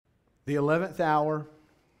The 11th hour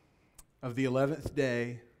of the 11th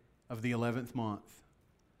day of the 11th month,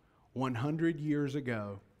 100 years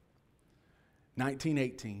ago,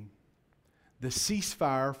 1918, the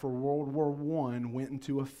ceasefire for World War I went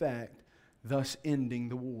into effect, thus ending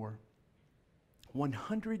the war.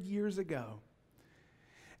 100 years ago.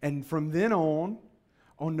 And from then on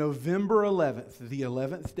November 11th, the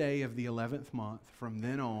 11th day of the 11th month, from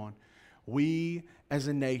then on, we as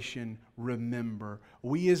a nation remember.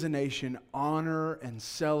 We as a nation honor and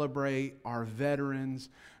celebrate our veterans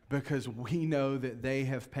because we know that they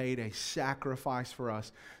have paid a sacrifice for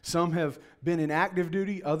us. Some have been in active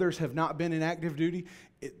duty, others have not been in active duty.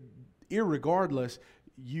 Irregardless,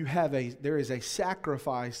 there is a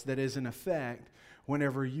sacrifice that is in effect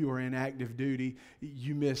whenever you are in active duty.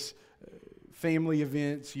 You miss family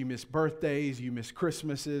events, you miss birthdays, you miss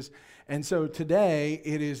Christmases. And so today,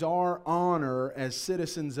 it is our honor as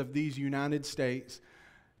citizens of these United States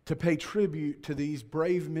to pay tribute to these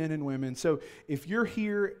brave men and women. So if you're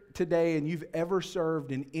here today and you've ever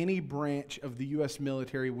served in any branch of the U.S.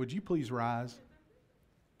 military, would you please rise?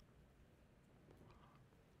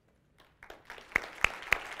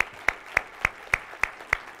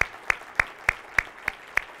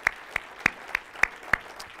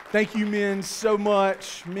 Thank you, men, so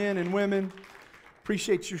much, men and women.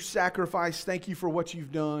 Appreciate your sacrifice. Thank you for what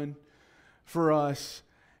you've done for us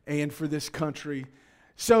and for this country.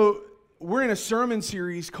 So we're in a sermon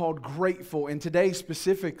series called Grateful, and today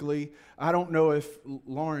specifically, I don't know if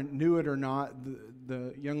Lauren knew it or not,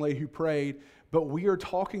 the young lady who prayed, but we are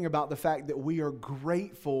talking about the fact that we are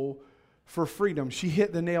grateful for freedom. She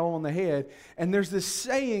hit the nail on the head. And there's this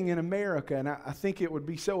saying in America, and I think it would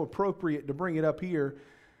be so appropriate to bring it up here.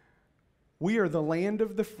 We are the land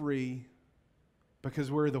of the free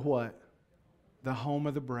because we're the what? The home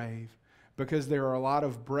of the brave. Because there are a lot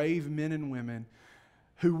of brave men and women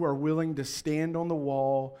who are willing to stand on the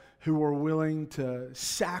wall, who are willing to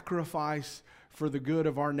sacrifice for the good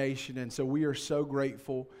of our nation. And so we are so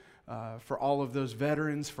grateful for all of those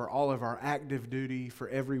veterans, for all of our active duty, for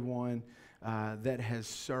everyone that has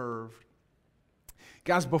served.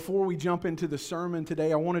 Guys, before we jump into the sermon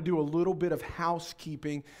today, I want to do a little bit of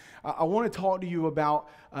housekeeping. I want to talk to you about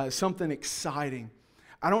something exciting.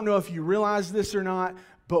 I don't know if you realize this or not,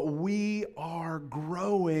 but we are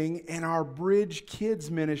growing and our Bridge Kids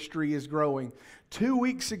ministry is growing. 2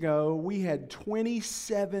 weeks ago, we had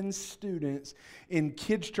 27 students in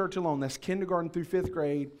Kids Church alone. That's kindergarten through 5th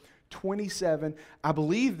grade, 27. I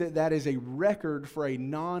believe that is a record for a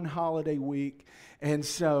non-holiday week. And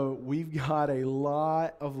so we've got a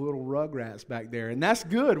lot of little rugrats back there. And that's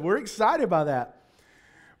good. We're excited by that.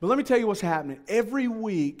 But let me tell you what's happening. Every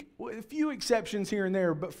week, a few exceptions here and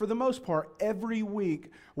there, but for the most part, every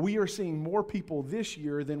week, we are seeing more people this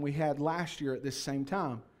year than we had last year at this same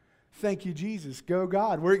time. Thank you, Jesus. Go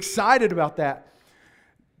God. We're excited about that.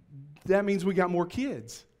 That means we got more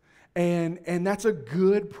kids. And that's a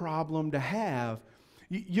good problem to have.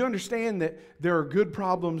 You understand that there are good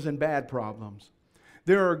problems and bad problems.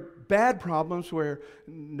 There are bad problems where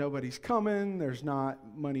nobody's coming, there's not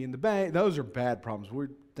money in the bank. Those are bad problems. We're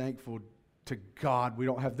thankful to God we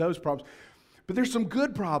don't have those problems. But there's some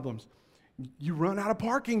good problems. You run out of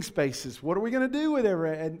parking spaces. What are we going to do with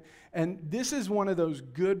it? And this is one of those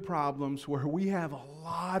good problems where we have a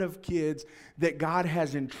lot of kids that God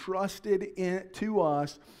has entrusted to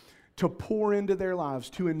us to pour into their lives,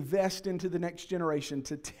 to invest into the next generation,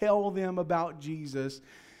 to tell them about Jesus.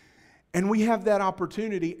 And we have that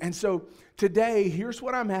opportunity. And so today, here's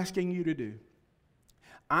what I'm asking you to do.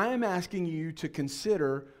 I am asking you to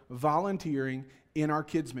consider volunteering in our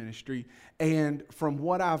kids ministry. And from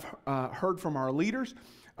what I've heard from our leaders,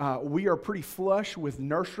 we are pretty flush with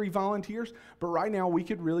nursery volunteers. But right now, we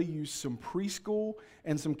could really use some preschool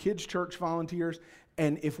and some kids church volunteers.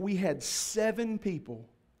 And if we had 7 people,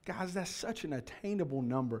 guys, that's such an attainable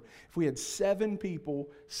number. If we had 7 people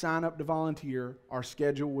sign up to volunteer, our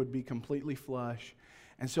schedule would be completely flush.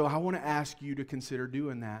 And so I want to ask you to consider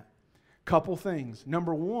doing that. Couple things.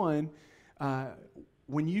 Number one,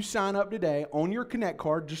 when you sign up today on your Connect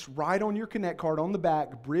card, just write on your Connect card on the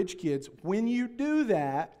back, Bridge Kids. When you do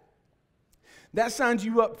that, that signs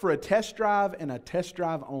you up for a test drive and a test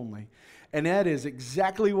drive only. And that is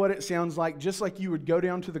exactly what it sounds like. Just like you would go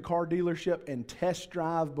down to the car dealership and test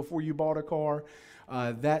drive before you bought a car,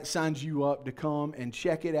 that signs you up to come and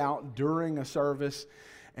check it out during a service.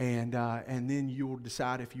 And then you will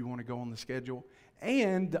decide if you want to go on the schedule.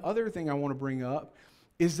 And the other thing I want to bring up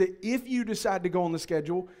is that if you decide to go on the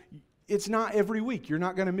schedule, it's not every week. You're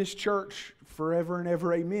not going to miss church forever and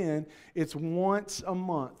ever, amen. It's once a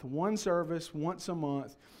month, one service, once a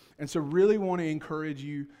month. And so really want to encourage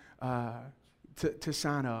you to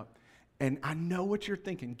sign up. And I know what you're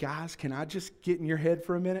thinking. Guys, can I just get in your head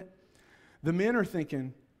for a minute? The men are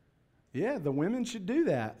thinking, yeah, the women should do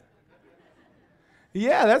that.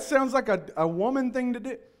 Yeah, that sounds like a woman thing to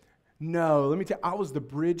do. No, let me tell you, I was the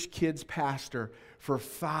Bridge Kids pastor for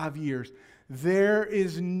 5 years. There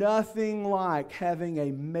is nothing like having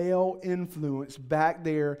a male influence back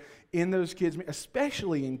there in those kids,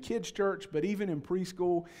 especially in kids' church, but even in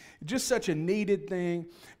preschool. Just such a needed thing.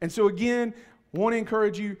 And so again, want to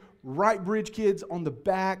encourage you, write Bridge Kids on the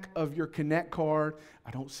back of your Connect card.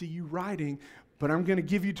 I don't see you writing, but I'm going to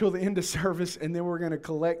give you till the end of service, and then we're going to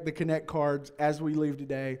collect the Connect cards as we leave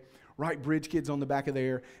today. Write Bridge Kids on the back of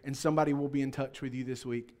there, and somebody will be in touch with you this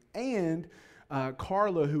week. And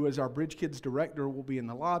Carla, who is our Bridge Kids director, will be in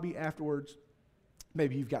the lobby afterwards.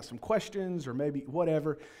 Maybe you've got some questions or maybe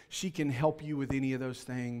whatever. She can help you with any of those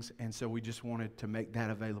things, and so we just wanted to make that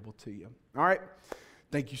available to you. All right?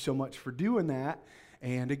 Thank you so much for doing that.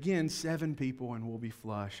 And again, 7 people, and we'll be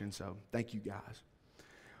flush, and so thank you guys.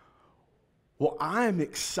 Well, I'm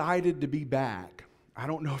excited to be back. I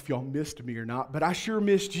don't know if y'all missed me or not, but I sure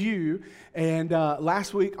missed you. And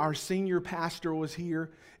last week, our senior pastor was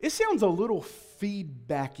here. It sounds a little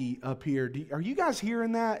feedbacky up here. Are you guys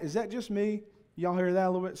hearing that? Is that just me? Y'all hear that a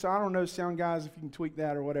little bit? So I don't know, sound guys, if you can tweak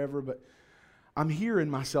that or whatever, but I'm hearing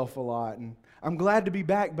myself a lot. And I'm glad to be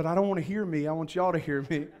back, but I don't want to hear me. I want y'all to hear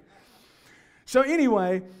me. So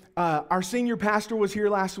anyway, our senior pastor was here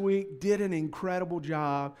last week, did an incredible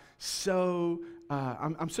job. So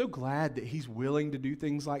I'm so glad that he's willing to do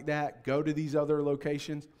things like that, go to these other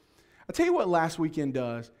locations. I'll tell you what last weekend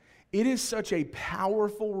does. It is such a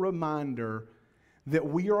powerful reminder that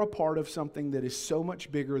we are a part of something that is so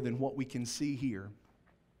much bigger than what we can see here.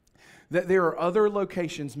 That there are other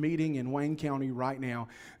locations meeting in Wayne County right now.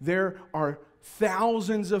 There are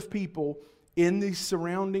thousands of people in the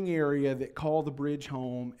surrounding area that call the Bridge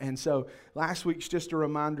home. And so last week's just a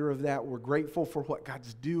reminder of that. We're grateful for what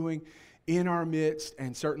God's doing in our midst,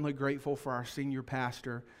 and certainly grateful for our senior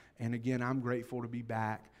pastor. And again, I'm grateful to be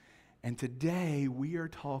back. And today we are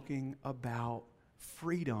talking about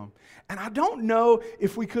freedom. And I don't know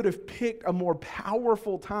if we could have picked a more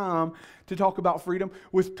powerful time to talk about freedom,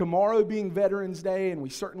 with tomorrow being Veterans Day, and we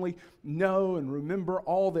certainly know and remember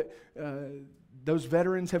all that those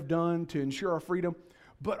veterans have done to ensure our freedom.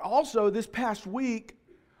 But also this past week,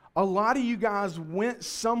 a lot of you guys went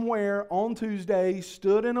somewhere on Tuesday,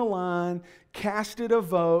 stood in a line, casted a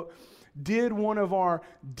vote, did one of our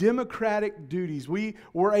democratic duties. We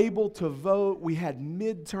were able to vote. We had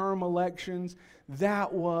midterm elections.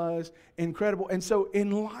 That was incredible. And so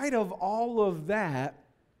in light of all of that,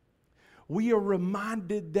 we are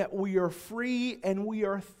reminded that we are free, and we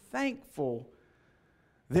are thankful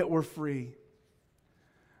that we're free.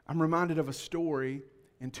 I'm reminded of a story.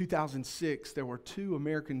 In 2006, there were 2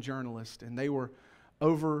 American journalists, and they were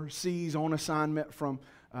overseas on assignment from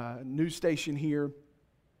a news station here.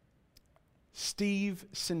 Steve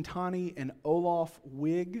Centani and Olaf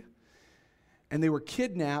Wig, and they were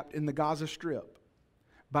kidnapped in the Gaza Strip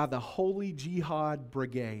by the Holy Jihad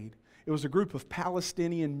Brigade. It was a group of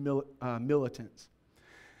Palestinian militants.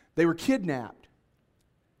 They were kidnapped.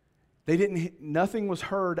 Nothing was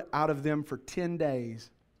heard out of them for 10 days.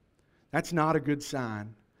 That's not a good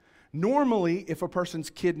sign. Normally, if a person's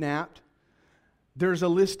kidnapped, there's a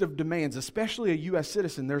list of demands, especially a U.S.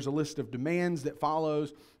 citizen. There's a list of demands that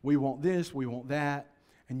follows. We want this, we want that,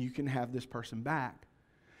 and you can have this person back.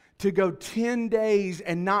 To go 10 days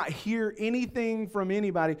and not hear anything from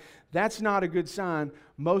anybody, that's not a good sign.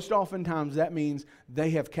 Most oftentimes, that means they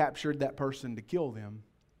have captured that person to kill them.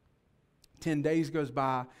 10 days goes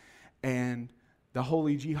by, and the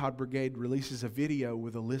Holy Jihad Brigade releases a video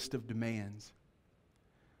with a list of demands.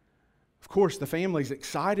 Of course, the family's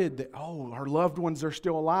excited that, our loved ones are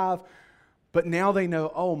still alive. But now they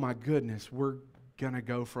know, oh my goodness, we're going to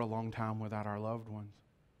go for a long time without our loved ones.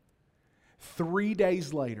 3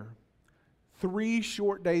 days later, 3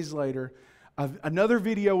 short days later, another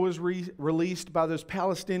video was released by those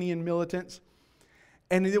Palestinian militants.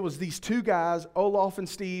 And it was these 2 guys, Olaf and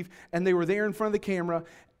Steve, and they were there in front of the camera.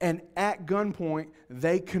 And at gunpoint,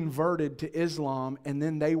 they converted to Islam, and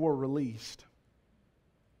then they were released.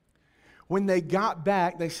 When they got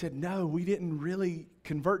back, they said, no, we didn't really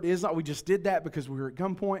convert to Islam. We just did that because we were at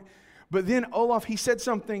gunpoint. But then Olaf, he said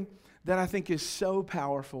something that I think is so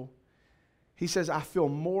powerful. He says, I feel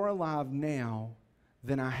more alive now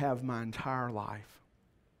than I have my entire life.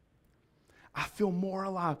 I feel more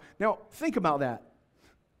alive. Now, think about that.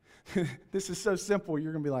 This is so simple,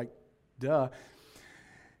 you're going to be like, duh.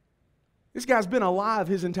 This guy's been alive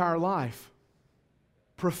his entire life.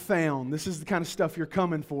 profound. This is the kind of stuff you're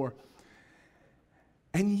coming for.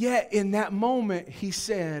 And yet, in that moment, he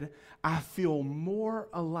said, I feel more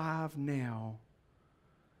alive now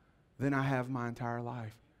than I have my entire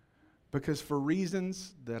life. Because for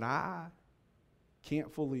reasons that I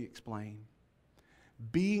can't fully explain,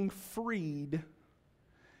 being freed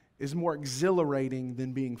is more exhilarating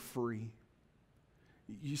than being free.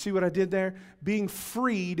 You see what I did there? Being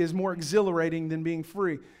freed is more exhilarating than being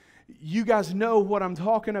free. You guys know what I'm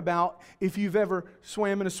talking about if you've ever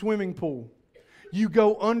swam in a swimming pool. You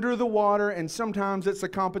go under the water, and sometimes it's a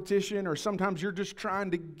competition, or sometimes you're just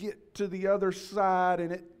trying to get to the other side,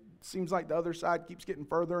 and it seems like the other side keeps getting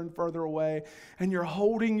further and further away, and you're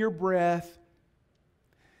holding your breath.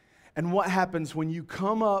 And what happens when you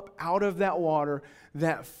come up out of that water,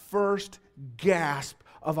 that first gasp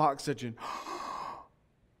of oxygen?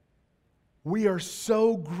 We are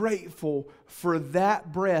so grateful for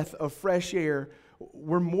that breath of fresh air.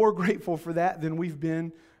 We're more grateful for that than we've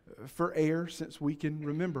been for air since we can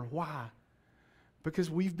remember. Why? Because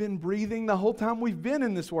we've been breathing the whole time we've been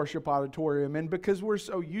in this worship auditorium, and because we're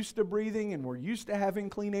so used to breathing and we're used to having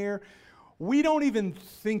clean air, we don't even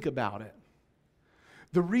think about it.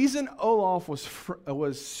 The reason Olaf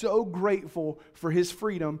was so grateful for his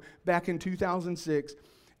freedom back in 2006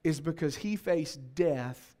 is because he faced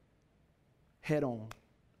death head on.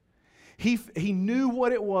 He knew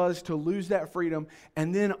what it was to lose that freedom,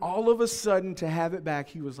 and then all of a sudden to have it back,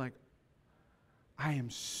 he was like, I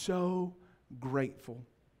am so grateful.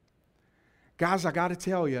 Guys, I got to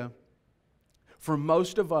tell you, for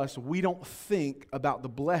most of us, we don't think about the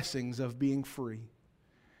blessings of being free.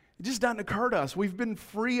 It just doesn't occur to us. We've been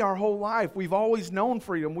free our whole life. We've always known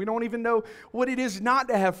freedom. We don't even know what it is not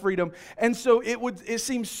to have freedom. And so it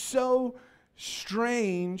seems so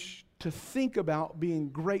strange to think about being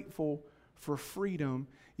grateful for freedom,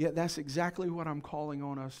 yet that's exactly what I'm calling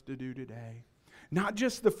on us to do today. Not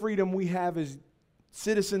just the freedom we have as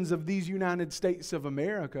citizens of these United States of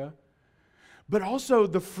America, but also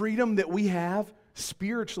the freedom that we have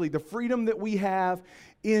spiritually, the freedom that we have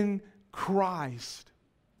in Christ.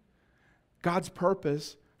 God's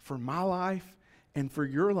purpose for my life and for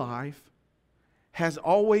your life has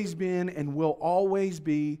always been and will always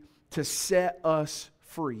be to set us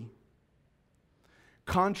free.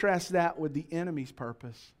 Contrast that with the enemy's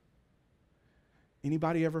purpose.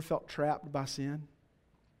 Anybody ever felt trapped by sin?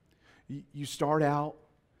 You start out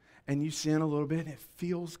and you sin a little bit and it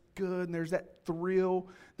feels good and there's that thrill,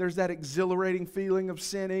 there's that exhilarating feeling of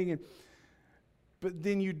sinning, but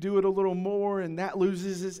then you do it a little more and that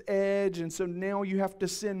loses its edge, and so now you have to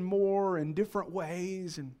sin more in different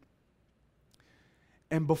ways,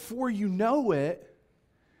 and before you know it,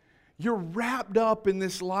 you're wrapped up in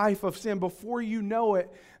this life of sin. Before you know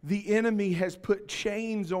it, the enemy has put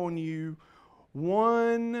chains on you,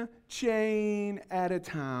 one chain at a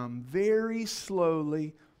time, very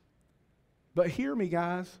slowly. But hear me,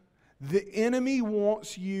 guys. The enemy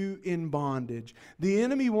wants you in bondage. The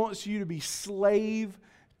enemy wants you to be slave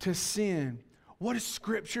to sin. What does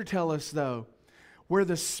Scripture tell us, though? Where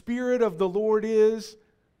the Spirit of the Lord is,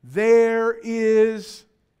 there is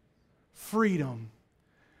freedom.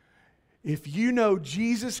 If you know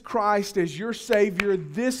Jesus Christ as your Savior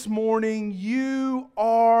this morning, you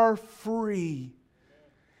are free.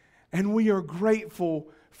 And we are grateful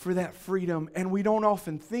for that freedom. And we don't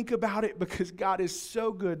often think about it because God is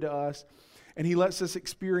so good to us and He lets us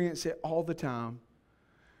experience it all the time.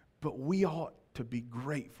 But we ought to be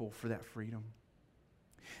grateful for that freedom.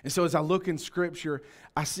 And so as I look in Scripture,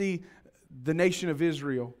 I see the nation of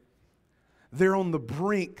Israel. They're on the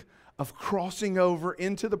brink of crossing over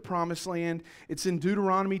into the promised land. It's in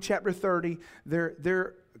Deuteronomy chapter 30.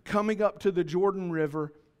 They're coming up to the Jordan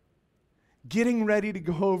River, getting ready to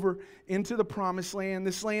go over into the promised land,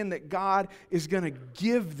 this land that God is going to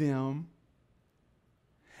give them.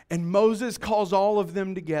 And Moses calls all of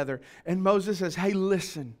them together. And Moses says, hey,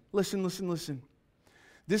 listen.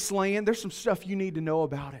 This land, there's some stuff you need to know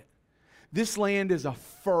about it. This land is a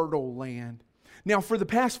fertile land. Now, for the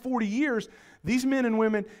past 40 years, these men and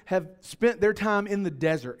women have spent their time in the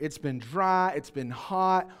desert. It's been dry, it's been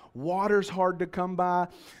hot, water's hard to come by.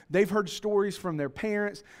 They've heard stories from their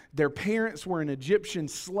parents. Their parents were in Egyptian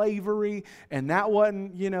slavery, and that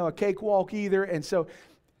wasn't, a cakewalk either. And so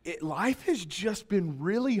life has just been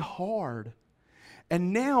really hard.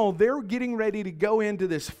 And now they're getting ready to go into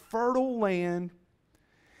this fertile land,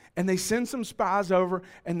 and they send some spies over,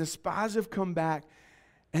 and the spies have come back.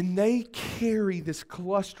 And they carry this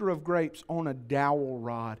cluster of grapes on a dowel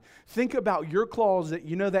rod. Think about your closet.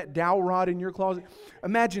 You know that dowel rod in your closet?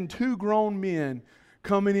 Imagine two grown men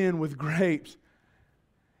coming in with grapes.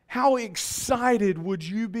 How excited would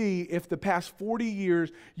you be if the past 40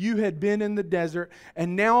 years you had been in the desert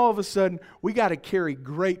and now all of a sudden we got to carry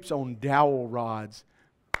grapes on dowel rods?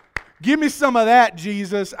 Give me some of that,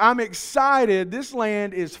 Jesus. I'm excited. This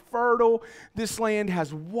land is fertile. This land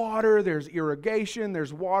has water. There's irrigation.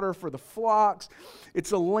 There's water for the flocks.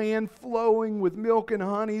 It's a land flowing with milk and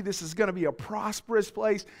honey. This is going to be a prosperous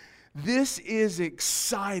place. This is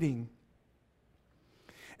exciting.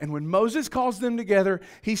 And when Moses calls them together,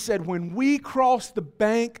 he said, when we cross the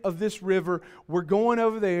bank of this river, we're going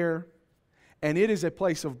over there, and it is a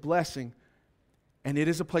place of blessing, and it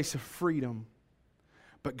is a place of freedom.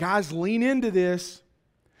 But guys, lean into this.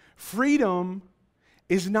 Freedom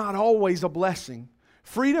is not always a blessing.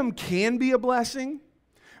 Freedom can be a blessing,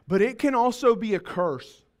 but it can also be a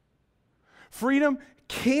curse. Freedom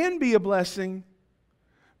can be a blessing,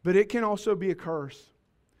 but it can also be a curse.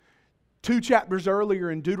 2 chapters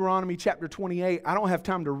earlier in Deuteronomy chapter 28, I don't have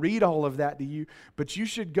time to read all of that to you, but you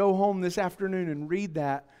should go home this afternoon and read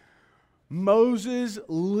that. Moses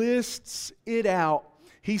lists it out.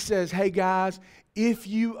 He says, hey guys, if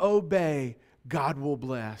you obey, God will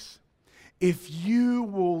bless. If you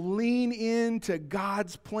will lean into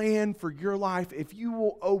God's plan for your life, if you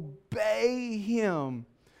will obey Him,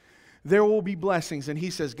 there will be blessings. And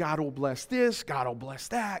He says, God will bless this, God will bless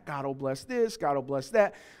that, God will bless this, God will bless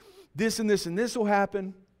that. This and this and this will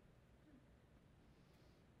happen.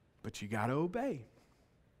 But you got to obey.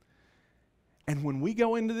 And when we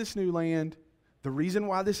go into this new land, the reason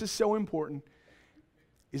why this is so important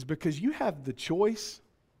is because you have the choice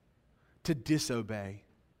to disobey.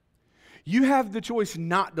 You have the choice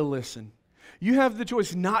not to listen. You have the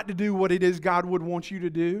choice not to do what it is God would want you to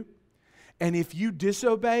do. And if you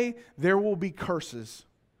disobey, there will be curses.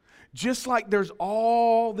 Just like there's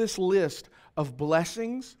all this list of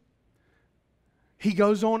blessings, He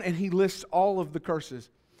goes on and He lists all of the curses.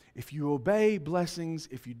 If you obey, blessings.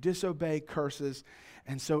 If you disobey, curses.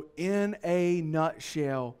 And so in a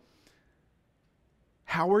nutshell,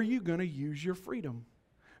 how are you going to use your freedom?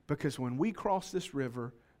 Because when we cross this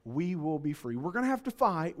river, we will be free. We're going to have to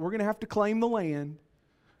fight. We're going to have to claim the land.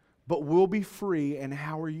 But we'll be free. And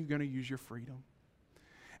how are you going to use your freedom?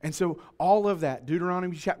 And so all of that,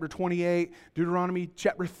 Deuteronomy chapter 28, Deuteronomy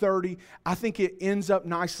chapter 30, I think it ends up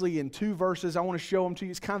nicely in 2 verses. I want to show them to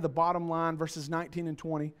you. It's kind of the bottom line, verses 19 and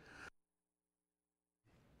 20.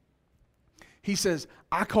 He says,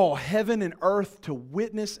 I call heaven and earth to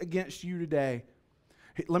witness against you today.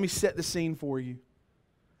 Let me set the scene for you.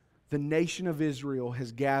 The nation of Israel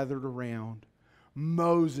has gathered around.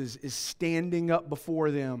 Moses is standing up before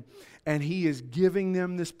them, and he is giving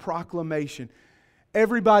them this proclamation.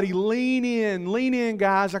 Everybody lean in,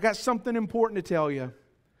 guys. I got something important to tell you.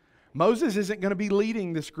 Moses isn't going to be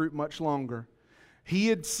leading this group much longer. He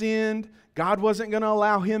had sinned. God wasn't going to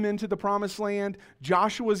allow him into the promised land.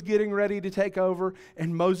 Joshua's getting ready to take over.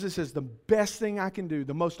 And Moses says, the best thing I can do,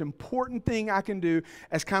 the most important thing I can do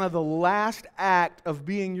as kind of the last act of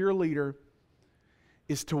being your leader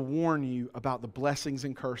is to warn you about the blessings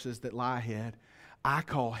and curses that lie ahead. I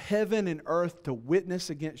call heaven and earth to witness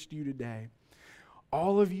against you today.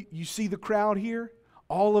 All of you, you see the crowd here?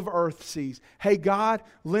 All of earth sees. Hey, God,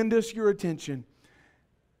 lend us your attention.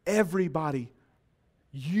 Everybody,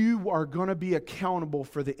 you are going to be accountable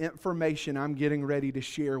for the information I'm getting ready to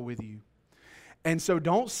share with you. And so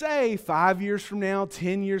don't say 5 years from now,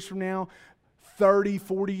 10 years from now, 30,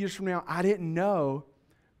 40 years from now, I didn't know,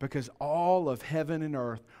 because all of heaven and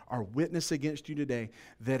earth are witness against you today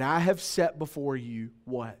that I have set before you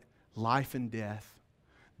what? Life and death.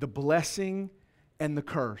 The blessing and the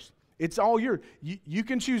curse. It's all yours. You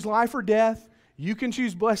can choose life or death. You can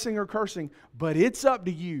choose blessing or cursing, but it's up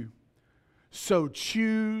to you. So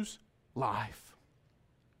choose life.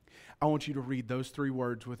 I want you to read those 3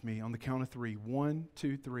 words with me on the count of 3. 1,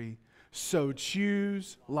 2, 3. So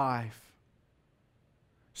choose life.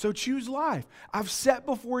 So choose life. I've set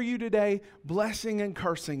before you today blessing and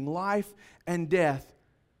cursing, life and death.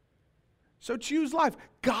 So choose life.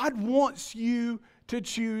 God wants you to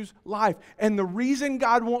choose life. And the reason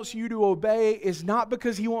God wants you to obey is not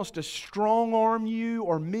because He wants to strong arm you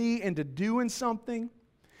or me into doing something.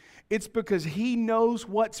 It's because He knows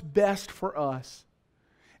what's best for us.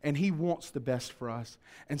 And He wants the best for us.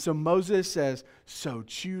 And so Moses says, so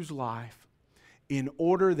choose life in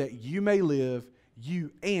order that you may live,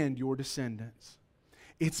 you and your descendants.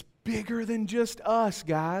 It's bigger than just us,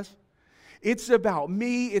 guys. It's about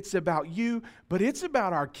me, it's about you, but it's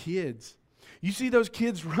about our kids. You see those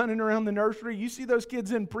kids running around the nursery? You see those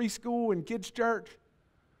kids in preschool and kids' church?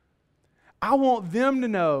 I want them to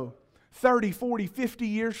know 30, 40, 50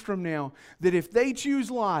 years from now that if they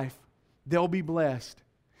choose life, they'll be blessed.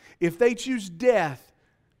 If they choose death,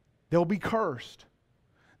 they'll be cursed.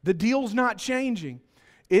 The deal's not changing.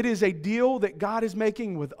 It is a deal that God is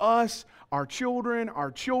making with us, our children,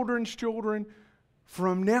 our children's children.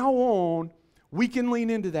 From now on, we can lean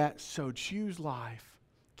into that, so choose life.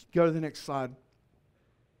 Go to the next slide.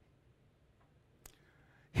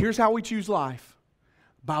 Here's how we choose life.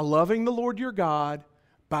 By loving the Lord your God,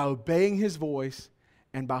 by obeying His voice,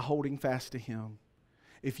 and by holding fast to Him.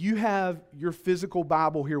 If you have your physical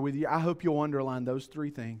Bible here with you, I hope you'll underline those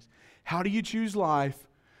three things. How do you choose life?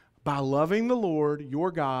 By loving the Lord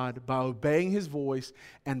your God, by obeying His voice,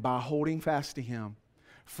 and by holding fast to Him.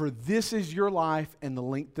 For this is your life and the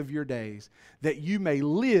length of your days, that you may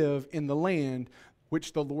live in the land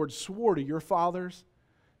which the Lord swore to your fathers,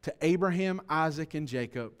 to Abraham, Isaac, and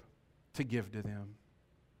Jacob, to give to them.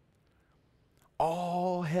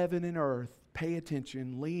 All heaven and earth, pay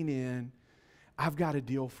attention, lean in. I've got a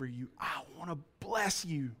deal for you. I want to bless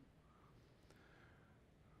you.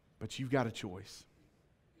 But you've got a choice.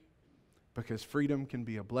 Because freedom can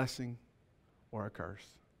be a blessing or a curse.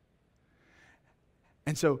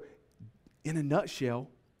 And so, in a nutshell,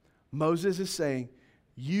 Moses is saying,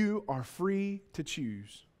 you are free to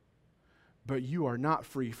choose, but you are not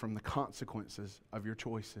free from the consequences of your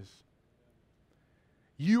choices.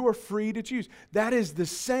 You are free to choose. That is the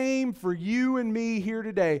same for you and me here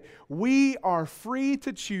today. We are free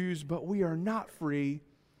to choose, but we are not free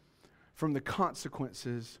from the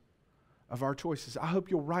consequences of our choices. I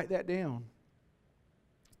hope you'll write that down.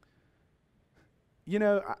 You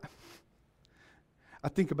know, I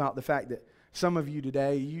think about the fact that some of you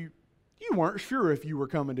today, you weren't sure if you were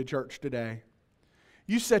coming to church today.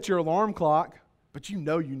 You set your alarm clock, but you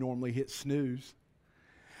know you normally hit snooze.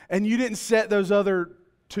 And you didn't set those other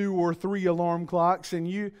 2 or 3 alarm clocks, and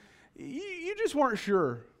you just weren't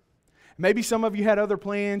sure. Maybe some of you had other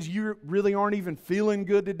plans. You really aren't even feeling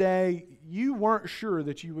good today. You weren't sure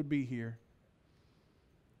that you would be here.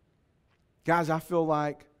 Guys, I feel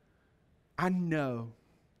like I know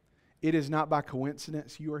it is not by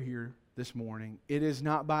coincidence you are here this morning. It is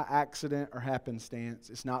not by accident or happenstance.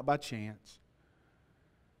 It's not by chance.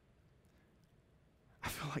 I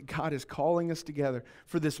feel like God is calling us together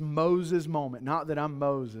for this Moses moment. Not that I'm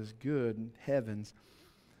Moses, good heavens.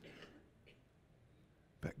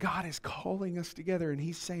 But God is calling us together and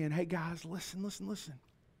He's saying, hey guys, listen.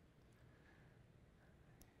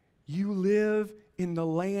 You live in the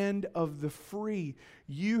land of the free.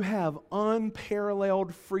 You have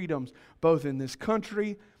unparalleled freedoms, both in this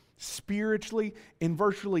country, spiritually, in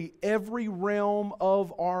virtually every realm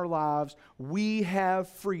of our lives. We have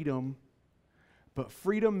freedom, but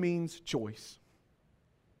freedom means choice.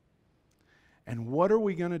 And what are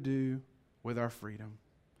we going to do with our freedom?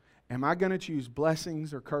 Am I going to choose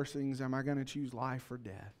blessings or cursings? Am I going to choose life or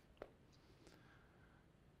death?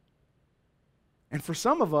 And for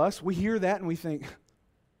some of us, we hear that and we think,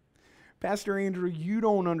 Pastor Andrew, you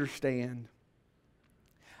don't understand.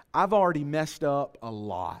 I've already messed up a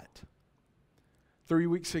lot. 3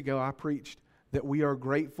 weeks ago, I preached that we are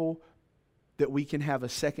grateful that we can have a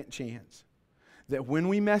second chance. That when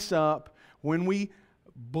we mess up, when we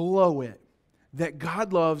blow it, that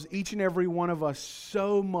God loves each and every one of us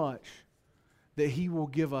so much that He will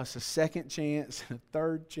give us a second chance, a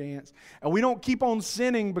third chance. And we don't keep on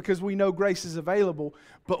sinning because we know grace is available,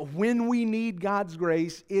 but when we need God's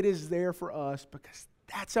grace, it is there for us because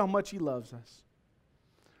that's how much He loves us.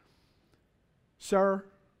 Sir,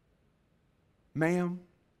 ma'am,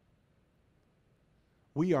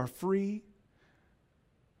 we are free.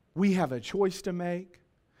 We have a choice to make.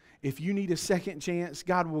 If you need a second chance,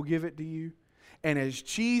 God will give it to you. And as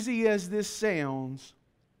cheesy as this sounds,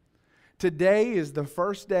 today is the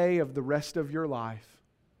first day of the rest of your life.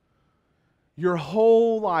 Your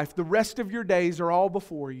whole life, the rest of your days are all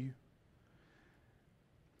before you.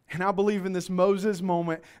 And I believe in this Moses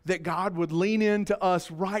moment that God would lean into us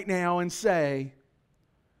right now and say,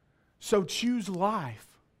 so choose life.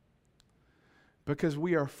 Because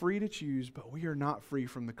we are free to choose, but we are not free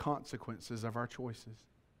from the consequences of our choices.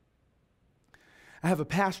 I have a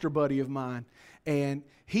pastor buddy of mine, and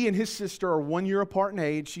he and his sister are 1 year apart in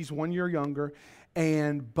age. She's 1 year younger,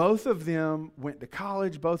 and both of them went to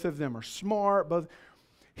college. Both of them are smart.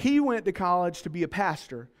 He went to college to be a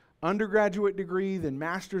pastor, undergraduate degree, then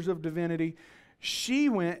Master's of Divinity.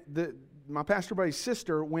 My pastor buddy's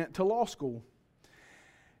sister went to law school,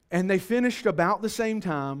 and they finished about the same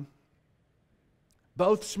time.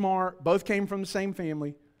 Both smart, both came from the same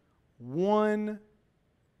family. One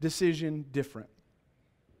decision different.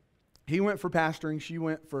 He went for pastoring, she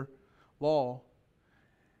went for law.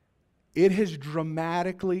 It has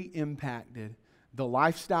dramatically impacted the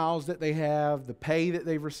lifestyles that they have, the pay that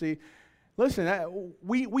they've received. Listen,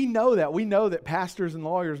 we know that. We know that pastors and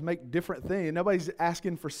lawyers make different things. Nobody's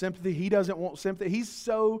asking for sympathy. He doesn't want sympathy. He's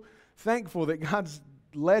so thankful that God's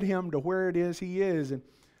led him to where it is he is.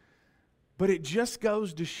 But it just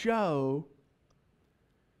goes to show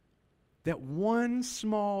that one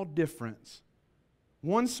small difference,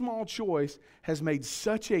 one small choice has made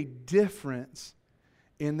such a difference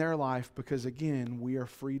in their life because, again, we are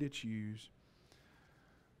free to choose,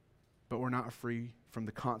 but we're not free from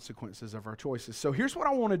the consequences of our choices. So here's what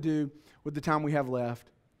I want to do with the time we have left.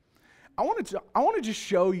 I want to just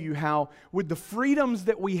show you how, with the freedoms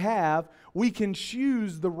that we have, we can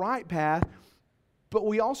choose the right path, but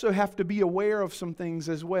we also have to be aware of some things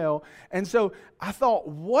as well. And so I thought,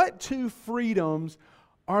 what two freedoms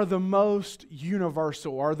are the most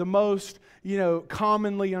universal, are the most,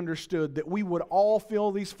 commonly understood, that we would all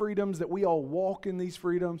feel these freedoms, that we all walk in these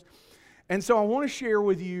freedoms? And so I want to share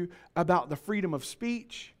with you about the freedom of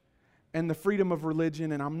speech and the freedom of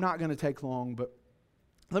religion, and I'm not going to take long, but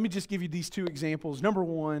let me just give you these two examples. Number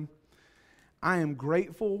one, I am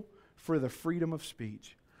grateful for the freedom of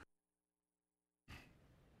speech.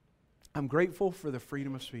 I'm grateful for the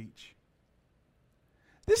freedom of speech.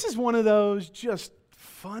 This is one of those just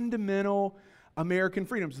fundamental American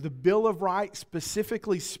freedoms. The Bill of Rights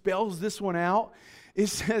specifically spells this one out. It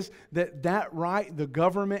says that right the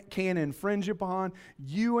government can infringe upon.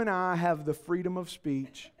 You and I have the freedom of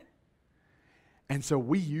speech. And so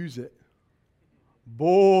we use it.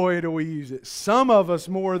 Boy, do we use it. Some of us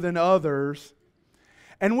more than others.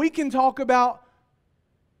 And we can talk about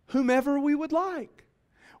whomever we would like.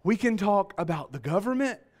 We can talk about the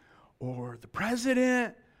government or the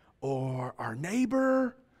president or our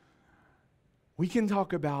neighbor. We can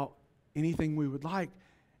talk about anything we would like.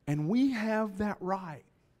 And we have that right.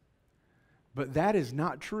 But that is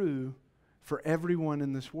not true for everyone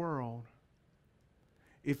in this world.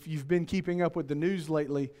 If you've been keeping up with the news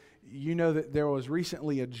lately, you know that there was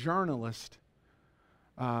recently a journalist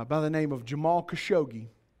by the name of Jamal Khashoggi.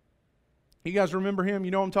 You guys remember him?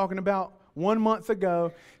 You know what I'm talking about? 1 month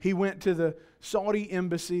ago, he went to the Saudi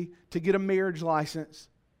embassy to get a marriage license.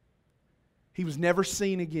 He was never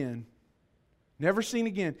seen again. Never seen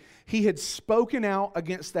again. He had spoken out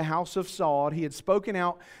against the House of Saud. He had spoken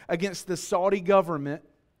out against the Saudi government.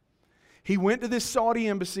 He went to this Saudi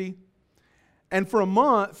embassy, and for a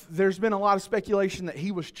month, there's been a lot of speculation that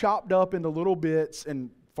he was chopped up into little bits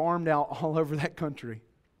and farmed out all over that country.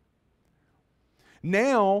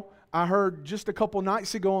 Now, I heard just a couple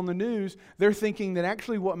nights ago on the news, they're thinking that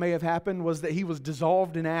actually what may have happened was that he was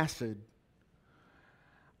dissolved in acid.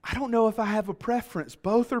 I don't know if I have a preference.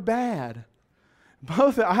 Both are bad.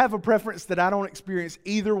 I have a preference that I don't experience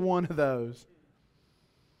either one of those.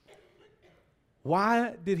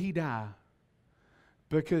 Why did he die?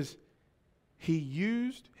 Because he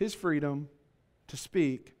used his freedom to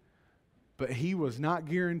speak, but he was not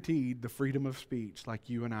guaranteed the freedom of speech like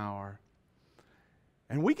you and I are.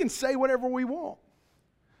 And we can say whatever we want,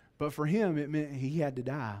 but for him it meant he had to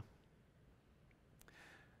die.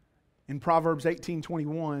 In Proverbs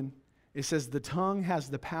 18:21, it says, "The tongue has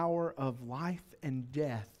the power of life and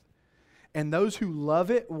death, and those who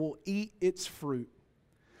love it will eat its fruit."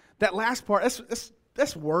 That last part,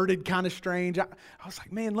 that's worded kind of strange. I was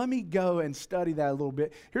like, man, let me go and study that a little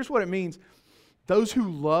bit. Here's what it means. Those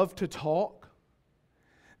who love to talk,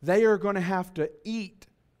 they are going to have to eat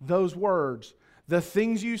those words. The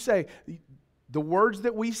things you say, the words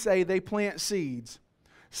that we say, they plant seeds.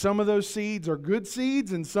 Some of those seeds are good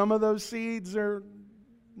seeds, and some of those seeds are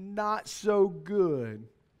not so good.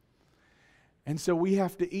 And so we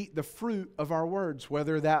have to eat the fruit of our words,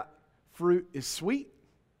 whether that fruit is sweet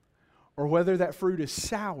or whether that fruit is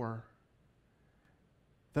sour.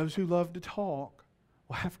 Those who love to talk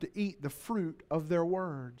will have to eat the fruit of their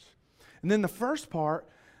words. And then the first part,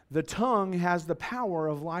 the tongue has the power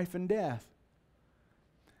of life and death.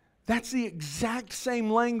 That's the exact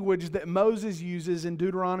same language that Moses uses in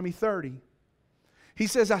Deuteronomy 30. He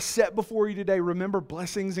says, "I set before you today, remember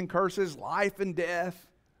blessings and curses, life and death."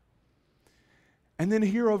 And then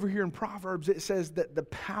over here in Proverbs, it says that the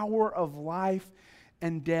power of life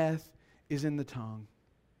and death is in the tongue.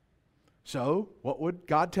 So, what would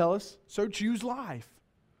God tell us? So choose life.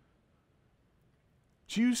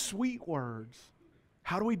 Choose sweet words.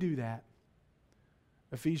 How do we do that?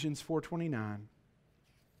 Ephesians 4:29.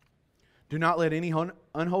 "Do not let any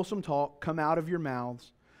unwholesome talk come out of your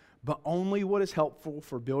mouths, but only what is helpful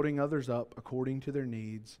for building others up according to their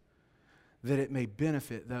needs, that it may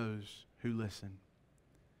benefit those who listen."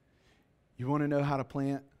 You want to know how to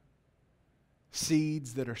plant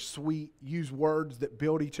seeds that are sweet? Use words that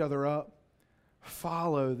build each other up.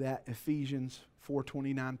 follow that Ephesians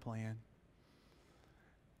 4:29 plan.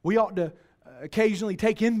 We ought to occasionally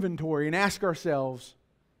take inventory and ask ourselves,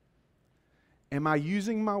 am I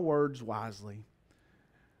using my words wisely?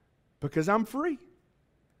 Because I'm free.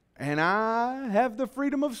 And I have the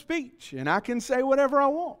freedom of speech. And I can say whatever I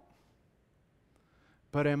want.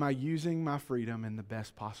 But am I using my freedom in the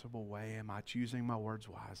best possible way? Am I choosing my words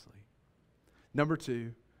wisely? Number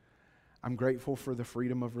 2, I'm grateful for the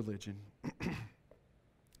freedom of religion.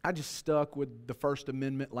 I just stuck with the First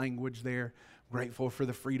Amendment language there. Grateful for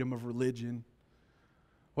the freedom of religion.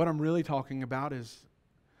 What I'm really talking about is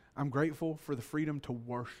I'm grateful for the freedom to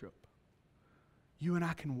worship. You and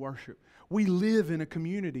I can worship. We live in a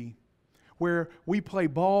community where we play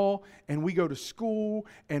ball and we go to school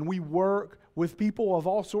and we work with people of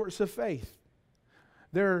all sorts of faith.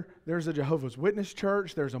 There's a Jehovah's Witness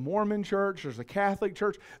church, there's a Mormon church, there's a Catholic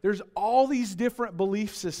church. There's all these different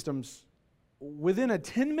belief systems within a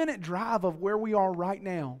 10-minute drive of where we are right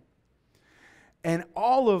now. And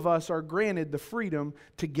all of us are granted the freedom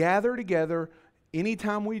to gather together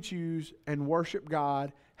anytime we choose and worship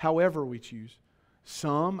God however we choose.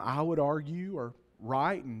 Some, I would argue, are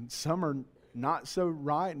right and some are not so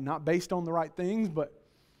right and not based on the right things, but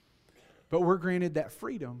we're granted that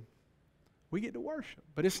freedom. We get to worship.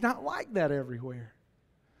 But it's not like that everywhere.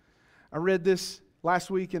 I read this last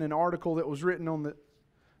week in an article that was written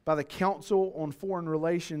by the Council on Foreign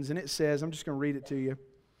Relations, and it says, I'm just going to read it to you.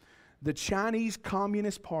 The Chinese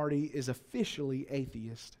Communist Party is officially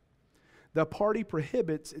atheist. The party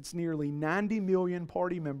prohibits its nearly 90 million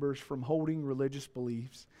party members from holding religious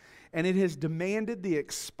beliefs, and it has demanded the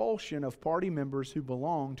expulsion of party members who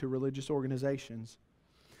belong to religious organizations.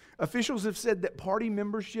 Officials have said that party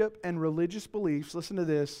membership and religious beliefs, listen to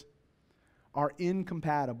this, are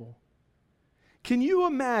incompatible. Can you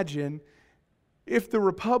imagine if the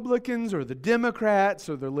Republicans or the Democrats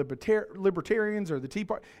or the Libertarians or the Tea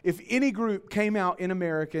Party, if any group came out in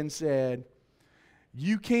America and said,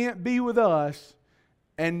 you can't be with us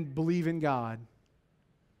and believe in God?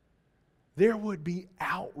 There would be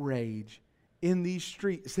outrage in these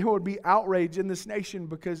streets. There would be outrage in this nation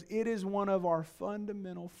because it is one of our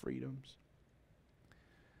fundamental freedoms.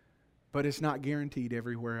 But it's not guaranteed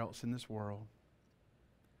everywhere else in this world.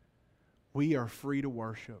 We are free to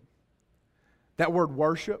worship. That word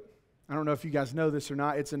worship, I don't know if you guys know this or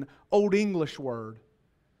not, it's an Old English word.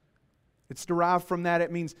 It's derived from that.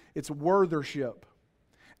 It means it's worthership.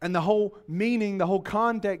 And the whole meaning, the whole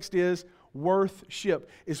context is worthship.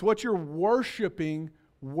 Is what you're worshiping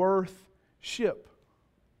worthship?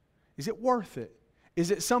 Is it worth it? Is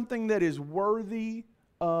it something that is worthy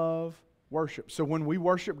of worship? So when we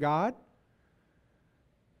worship God,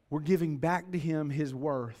 we're giving back to Him His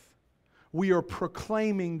worth. We are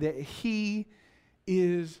proclaiming that He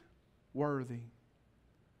is worthy.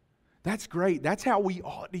 That's great. That's how we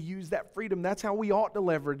ought to use that freedom. That's how we ought to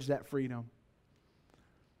leverage that freedom.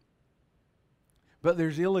 But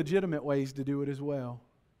there's illegitimate ways to do it as well.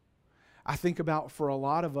 I think about for a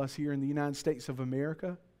lot of us here in the United States of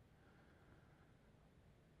America,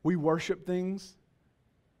 we worship things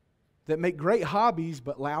that make great hobbies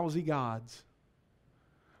but lousy gods.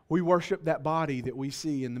 We worship that body that we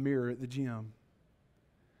see in the mirror at the gym.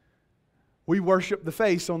 We worship the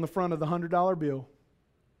face on the front of the $100 bill.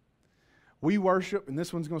 We worship, and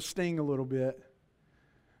this one's going to sting a little bit,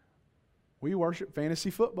 we worship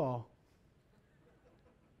fantasy football.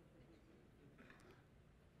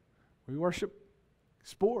 We worship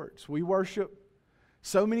sports. We worship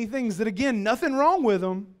so many things that, again, nothing wrong with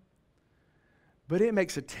them, but it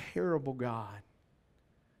makes a terrible God.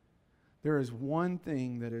 There is one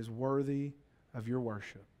thing that is worthy of your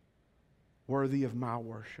worship, worthy of my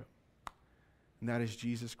worship, and that is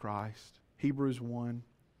Jesus Christ. Hebrews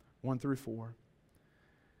 1:1-4.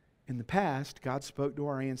 In the past, God spoke to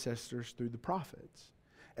our ancestors through the prophets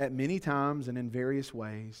at many times and in various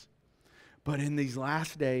ways. But in these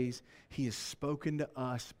last days, He has spoken to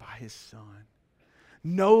us by His Son.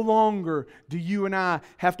 No longer do you and I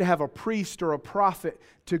have to have a priest or a prophet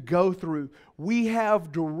to go through. We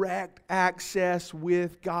have direct access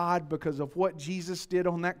with God because of what Jesus did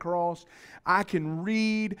on that cross. I can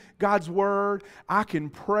read God's Word. I can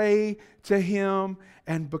pray to Him.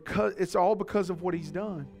 And because it's all because of what He's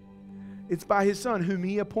done. It's by His Son, whom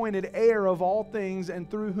He appointed heir of all things, and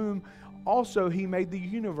through whom also He made the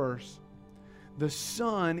universe. The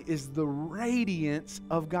Son is the radiance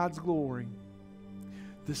of God's glory.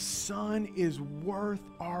 The Son is worth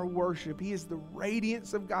our worship. He is the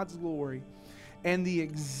radiance of God's glory and the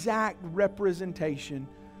exact representation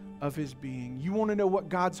of His being. You want to know what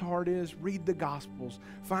God's heart is? Read the Gospels.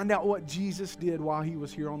 Find out what Jesus did while He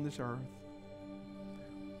was here on this earth.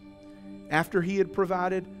 After he had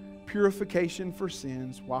provided purification for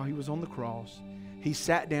sins while he was on the cross, he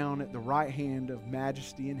sat down at the right hand of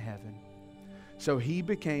majesty in heaven. So he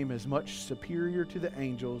became as much superior to the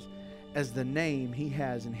angels as the name he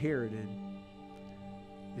has inherited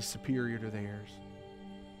is superior to theirs.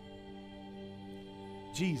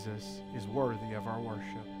 Jesus is worthy of our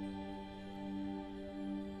worship.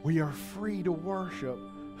 We are free to worship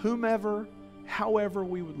whomever, however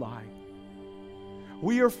we would like.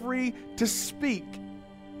 We are free to speak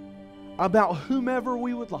about whomever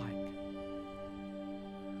we would like.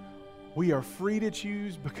 We are free to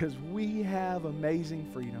choose because we have amazing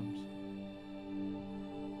freedoms.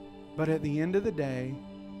 But at the end of the day,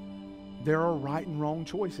 there are right and wrong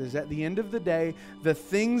choices. At the end of the day, the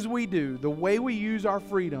things we do, the way we use our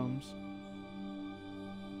freedoms,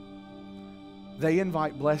 they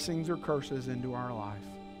invite blessings or curses into our life.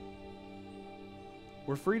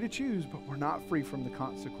 We're free to choose, but we're not free from the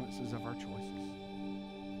consequences of our choices.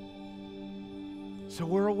 So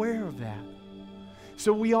we're aware of that.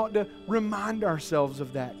 So we ought to remind ourselves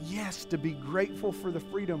of that. Yes, to be grateful for the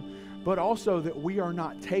freedom, but also that we are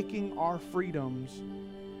not taking our freedoms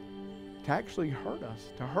to actually hurt us,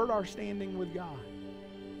 to hurt our standing with God.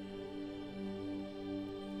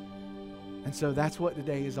 And so that's what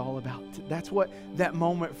today is all about. That's what that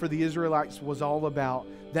moment for the Israelites was all about,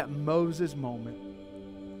 that Moses moment.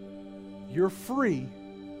 You're free.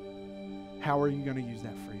 How are you going to use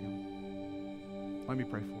that freedom? Let me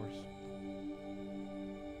pray for us.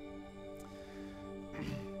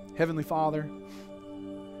 Heavenly Father,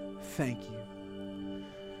 thank you.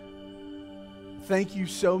 Thank you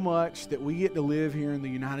so much that we get to live here in the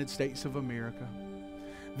United States of America.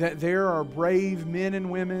 That there are brave men and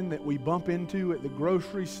women that we bump into at the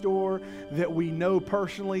grocery store, that we know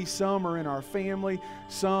personally. Some are in our family.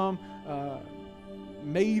 Some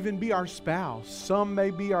may even be our spouse. Some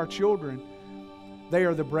may be our children. They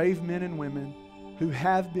are the brave men and women who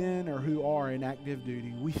have been or who are in active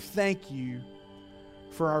duty. We thank you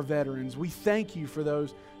for our veterans. We thank you for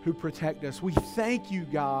those who protect us. We thank you,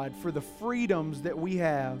 God, for the freedoms that we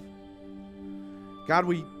have. God,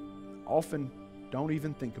 we often don't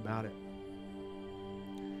even think about it,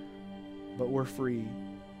 but we're free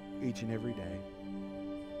each and every day.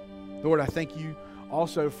 Lord, I thank you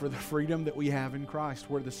also for the freedom that we have in Christ.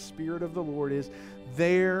 Where the Spirit of the Lord is,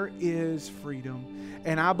 there is freedom.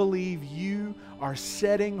 And I believe you are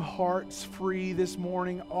setting hearts free this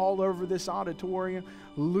morning all over this auditorium,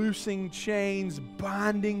 loosing chains,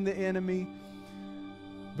 binding the enemy.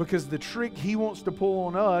 Because the trick he wants to pull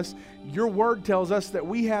on us, your word tells us that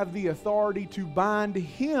we have the authority to bind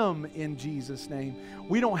him in Jesus' name.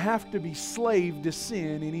 We don't have to be slave to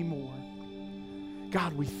sin anymore.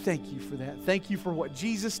 God, we thank you for that. Thank you for what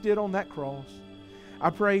Jesus did on that cross. I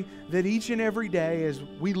pray that each and every day as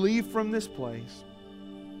we leave from this place,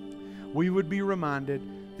 we would be reminded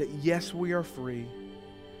that yes, we are free,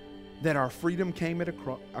 that our freedom came at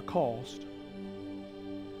a cost,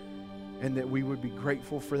 and that we would be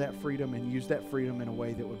grateful for that freedom and use that freedom in a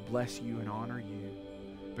way that would bless you and honor you,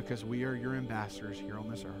 because we are your ambassadors here on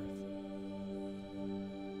this earth.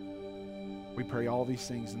 We pray all these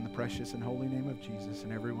things in the precious and holy name of Jesus.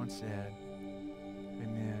 And everyone said,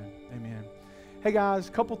 amen. Amen. Hey guys,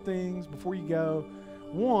 a couple things before you go.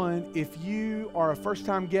 One, if you are a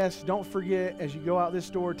first-time guest, don't forget as you go out this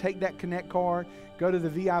door, take that Connect card, go to the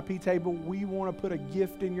VIP table. We want to put a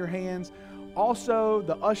gift in your hands. Also,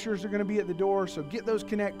 the ushers are going to be at the door, so get those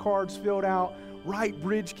Connect cards filled out. Write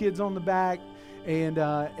Bridge Kids on the back.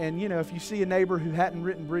 And you know, if you see a neighbor who hadn't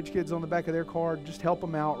written Bridge Kids on the back of their card, just help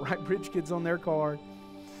them out. Write Bridge Kids on their card.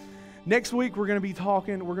 Next week, we're going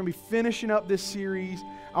to be finishing up this series.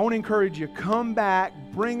 I want to encourage you, come back,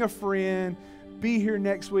 bring a friend, be here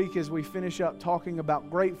next week as we finish up talking about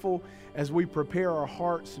grateful, as we prepare our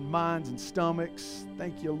hearts and minds and stomachs.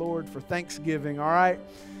 Thank you, Lord, for Thanksgiving, all right?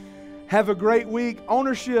 Have a great week.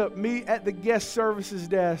 Ownership, meet at the guest services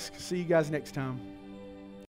desk. See you guys next time.